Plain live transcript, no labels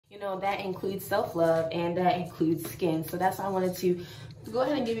know, that includes self-love and that includes skin. So that's why I wanted to go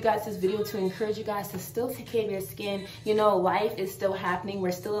ahead and give you guys this video to encourage you guys to still take care of your skin. You know, life is still happening.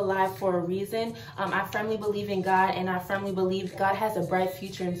 We're still alive for a reason. I firmly believe in God, and I firmly believe God has a bright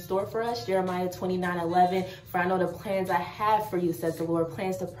future in store for us. Jeremiah 29:11, for I know the plans I have for you, says the Lord,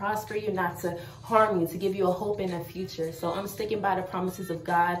 plans to prosper you, not to harm you, to give you a hope in the future. So I'm sticking by the promises of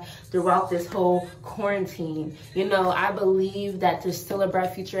God throughout this whole quarantine. You know, I believe that there's still a bright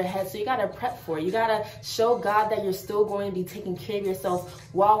future ahead, so you gotta prep for it. You gotta show God that you're still going to be taking care of yourself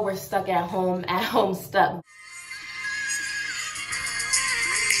while we're stuck at home stuck.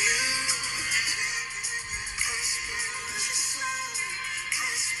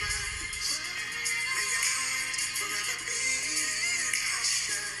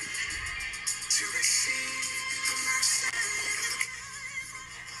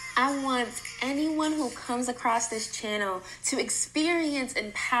 I want anyone who comes across this channel to experience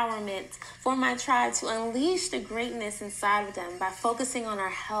empowerment, for my tribe to unleash the greatness inside of them by focusing on our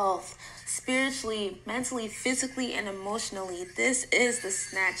health, spiritually, mentally, physically, and emotionally. This is the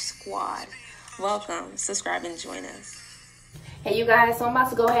Snatched Squad. Welcome, subscribe, and join us. Hey you guys, so I'm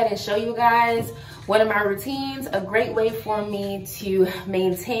about to go ahead and show you guys one of my routines, a great way for me to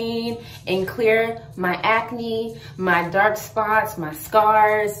maintain and clear my acne, my dark spots, my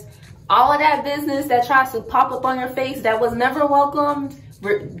scars, all of that business that tries to pop up on your face that was never welcomed.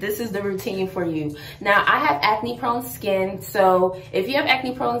 This is the routine for you. Now, I have acne prone skin, so if you have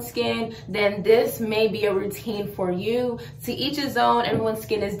acne prone skin, then this may be a routine for you. To each his own, everyone's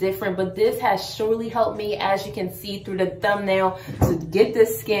skin is different, but this has surely helped me, as you can see through the thumbnail, to get the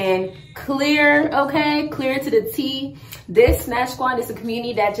skin clear, okay? Clear to the T. This Snatched Squad is a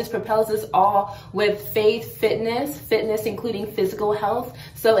community that just propels us all with faith, fitness including physical health.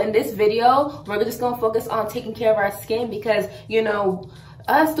 So in this video, we're just gonna focus on taking care of our skin because, you know,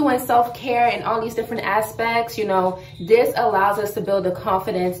 us doing self-care and all these different aspects, you know, this allows us to build the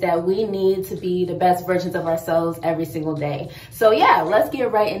confidence that we need to be the best versions of ourselves every single day. So yeah, let's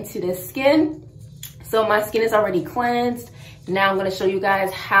get right into this skin. So my skin is already cleansed. Now I'm going to show you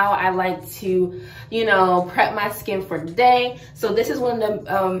guys how I like to, you know, prep my skin for the day. So this is one of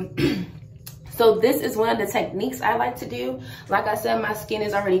the this is one of the techniques I like to do. Like I said, my skin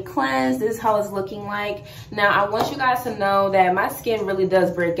is already cleansed. This is how it's looking like. Now, I want you guys to know that my skin really does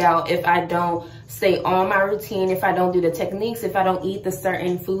break out if I don't stay on my routine, if I don't do the techniques, if I don't eat the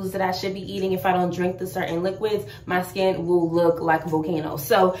certain foods that I should be eating, if I don't drink the certain liquids, my skin will look like a volcano.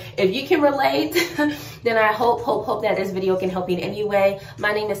 So if you can relate, then I hope that this video can help you in any way.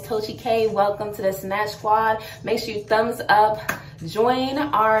 My name is Tochi K. Welcome to the Snatched Squad. Make sure you thumbs up. Join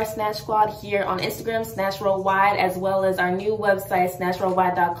our Snatched Squad here on Instagram, Snatched Worldwide, as well as our new website,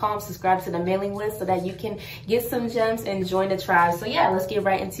 snatchedworldwide.com. Subscribe to the mailing list so that you can get some gems and join the tribe. So yeah, let's get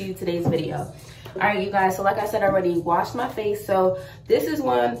right into today's video. All right, you guys, so like I said, I already washed my face. So this is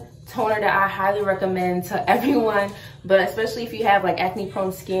one toner that I highly recommend to everyone, but especially if you have like acne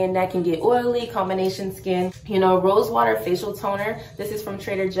prone skin that can get oily, combination skin, you know, rose water facial toner. This is from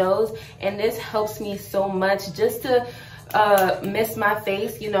Trader Joe's, and this helps me so much just to mist my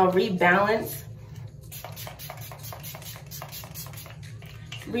face, you know, rebalance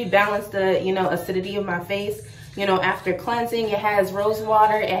the, you know, acidity of my face. You know, after cleansing, it has rose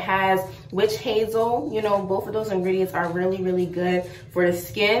water, it has witch hazel. You know, both of those ingredients are really, really good for the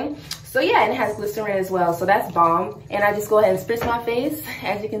skin. So yeah, and it has glycerin as well, so that's bomb. And I just go ahead and spritz my face.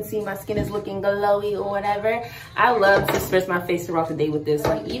 As you can see, my skin is looking glowy or whatever. I love to spritz my face throughout the day with this.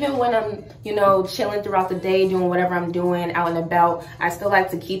 Like even when I'm, you know, chilling throughout the day, doing whatever I'm doing out and about, I still like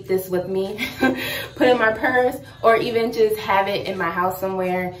to keep this with me, put it in my purse, or even just have it in my house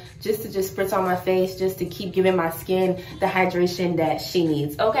somewhere, just to spritz on my face, just to keep giving my skin the hydration that she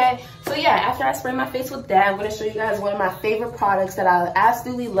needs, okay? So yeah, after I spray my face with that, I'm gonna show you guys one of my favorite products that I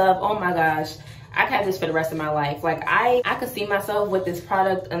absolutely love. Oh my gosh, I could have this for the rest of my life. Like I could see myself with this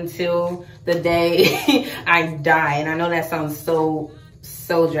product until the day I die. And I know that sounds so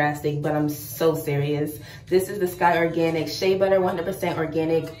drastic, but I'm so serious. This is the Sky Organic Shea Butter, 100%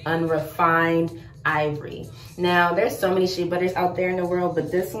 organic, unrefined ivory. Now there's so many shea butters out there in the world, but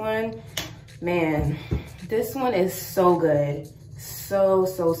this one, man, this one is so good. So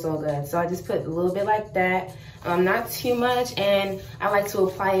good. So I just put a little bit like that, not too much, and I like to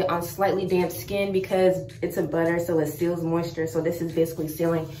apply it on slightly damp skin because it's a butter, so it seals moisture. So this is basically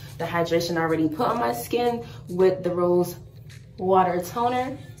sealing the hydration I already put on my skin with the rose water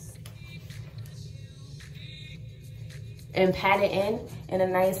toner, and pat it in a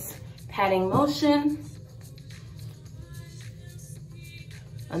nice patting motion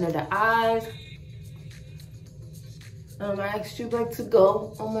under the eyes, I actually like to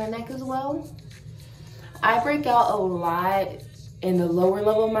go on my neck as well. I break out a lot in the lower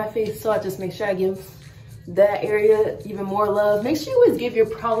level of my face, so I just make sure I give that area even more love. Make sure you always give your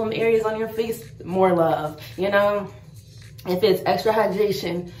problem areas on your face more love, you know? If it's extra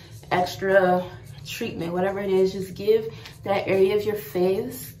hydration, extra treatment, whatever it is, just give that area of your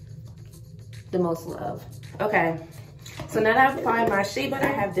face the most love. Okay, so now that I've applied my shea butter,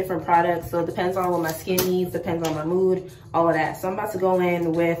 I have different products, so it depends on what my skin needs, depends on my mood, all of that. So I'm about to go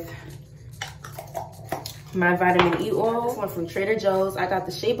in with my vitamin E oil. This one from Trader Joe's. I got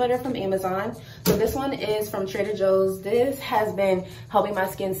the shea butter from Amazon. So this one is from Trader Joe's. This has been helping my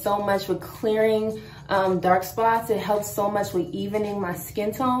skin so much with clearing dark spots. It helps so much with evening my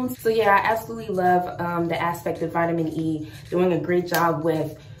skin tones. So yeah, I absolutely love the aspect of vitamin E, doing a great job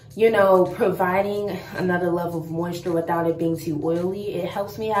with, you know, providing another level of moisture without it being too oily. It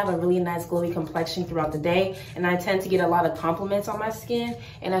helps me have a really nice glowy complexion throughout the day, and I tend to get a lot of compliments on my skin,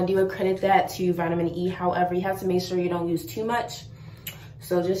 and I do accredit that to vitamin E. However, you have to make sure you don't use too much.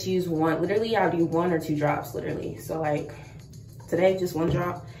 So just use one. Literally, I'll do 1 or 2 drops, literally. So like today, just 1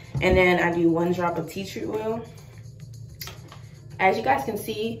 drop. And then I do 1 drop of tea tree oil. As you guys can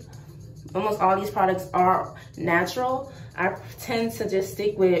see, almost all these products are natural. I tend to just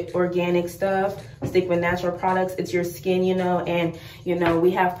stick with organic stuff, stick with natural products. It's your skin, you know, and, you know,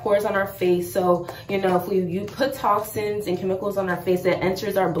 we have pores on our face. So, you know, if you put toxins and chemicals on our face, that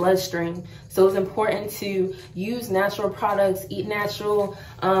enters our bloodstream. So it's important to use natural products, eat natural,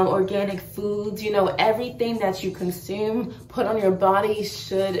 organic foods. You know, everything that you consume, put on your body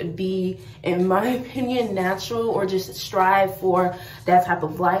should be, in my opinion, natural, or just strive for that type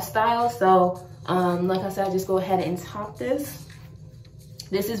of lifestyle. So, like I said, I just go ahead and top this.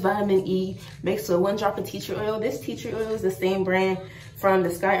 This is vitamin E mixed with 1 drop of tea tree oil. This tea tree oil is the same brand from the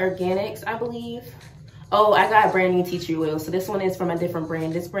Sky Organics, I believe. Oh, I got a brand new tea tree oil. So this one is from a different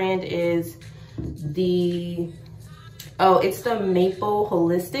brand. This brand is it's the Maple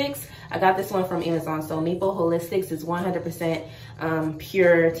Holistics. I got this one from Amazon. So Maple Holistics is 100%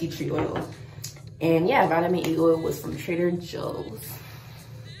 pure tea tree oil. And yeah, vitamin E oil was from Trader Joe's.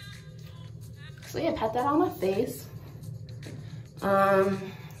 So yeah, pat that on my face.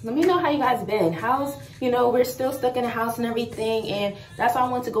 Let me know how you guys been. How's, you know, we're still stuck in the house and everything, and that's why I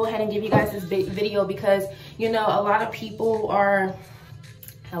want to go ahead and give you guys this big video, because, you know, a lot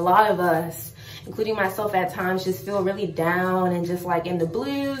of us, including myself at times, just feel really down and just like in the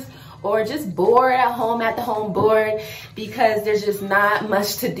blues, or just bored at the home bored, because there's just not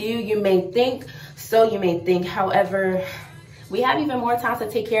much to do. You may think, however, we have even more time to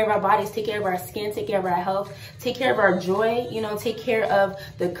take care of our bodies, take care of our skin, take care of our health, take care of our joy, you know, take care of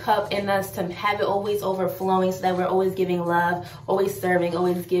the cup in us, to have it always overflowing, so that we're always giving love, always serving,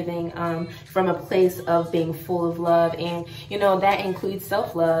 always giving from a place of being full of love. And, you know, that includes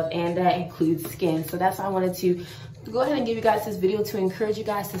self-love, and that includes skin. So that's why I wanted to go ahead and give you guys this video, to encourage you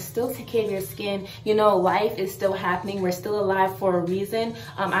guys to still take care of your skin. You know, life is still happening. We're still alive for a reason.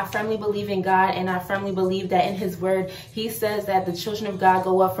 I firmly believe in God, and I firmly believe that in his word, he says that the children of God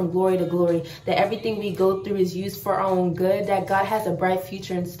go up from glory to glory, that everything we go through is used for our own good, that God has a bright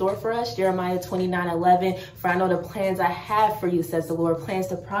future in store for us. Jeremiah 29:11, for I know the plans I have for you, says the Lord, plans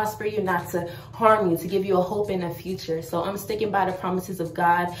to prosper you, not to harm you, to give you a hope in the future. So I'm sticking by the promises of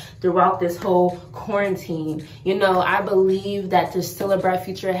God throughout this whole quarantine. You know, I believe that there's still a bright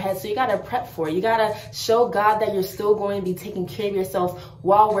future ahead, so you got to prep for it. You got to show God that you're still going to be taking care of yourself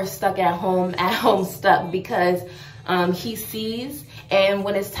while we're stuck at home stuck, because he sees, and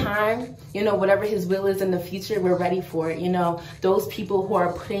when it's time, you know, whatever his will is in the future, we're ready for it. You know, those people who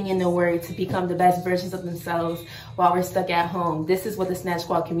are putting in the work to become the best versions of themselves while we're stuck at home. This is what the Snatch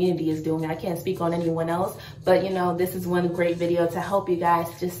Squad community is doing. I can't speak on anyone else, but, you know, this is one great video to help you guys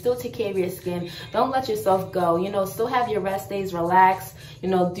just still take care of your skin. Don't let yourself go. You know, still have your rest days, relax, you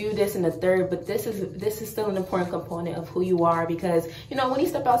know, do this in the third, but this is still an important component of who you are, because, you know, when you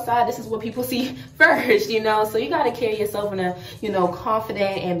step outside, this is what people see first, you know, so you got to carry yourself in a, you know,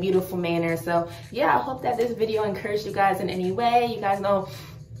 confident and beautiful manner. So yeah, I hope that this video encouraged you guys in any way. You guys know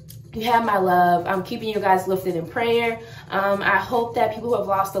you have my love. I'm keeping you guys lifted in prayer. I hope that people who have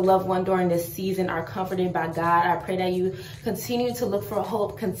lost a loved one during this season are comforted by God. I pray that you continue to look for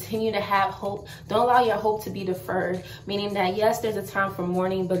hope, continue to have hope. Don't allow your hope to be deferred, meaning that yes, there's a time for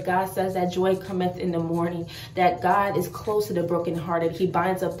mourning, but God says that joy cometh in the morning, that God is close to the brokenhearted. He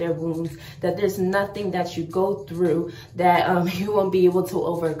binds up their wounds, that there's nothing that you go through that you won't be able to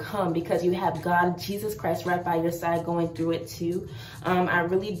overcome, because you have God, Jesus Christ, right by your side going through it too. I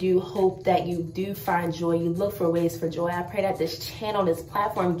really do hope that you do find joy. You look for ways for joy. I pray that this channel, this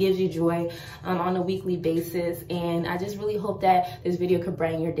platform gives you joy on a weekly basis. And I just really hope that this video could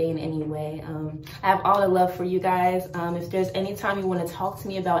brighten your day in any way. I have all the love for you guys. If there's any time you want to talk to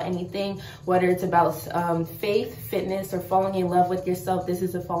me about anything, whether it's about faith, fitness, or falling in love with yourself, this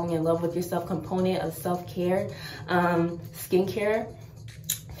is a falling in love with yourself component of self-care, skincare.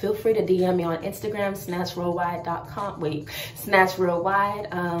 Feel free to DM me on Instagram, snatchedworldwide.com. Snatched Worldwide.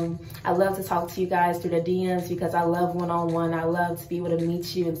 I love to talk to you guys through the DMs because I love one-on-one. I love to be able to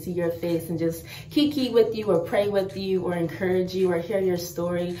meet you and see your face and just kiki with you or pray with you or encourage you or hear your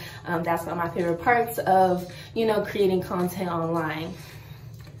story. That's one of my favorite parts of, you know, creating content online.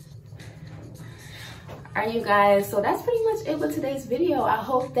 All right, you guys, so that's pretty much it with today's video. I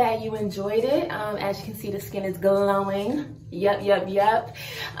hope that you enjoyed it. As you can see, the skin is glowing. Yep.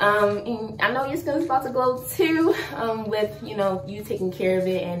 I know your skin is about to glow too, with, you know, you taking care of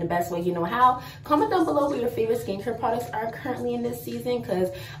it and the best way you know how. Comment down below what your favorite skincare products are currently in this season, because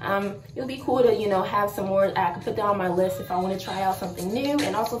it'll be cool to, you know, have some more. I can put that on my list if I want to try out something new,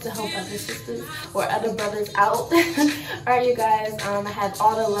 and also to help other sisters or other brothers out. All right, you guys, I have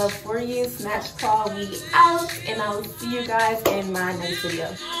all the love for you. Snatched Claw, we out, and I will see you guys in my next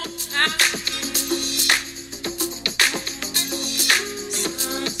video.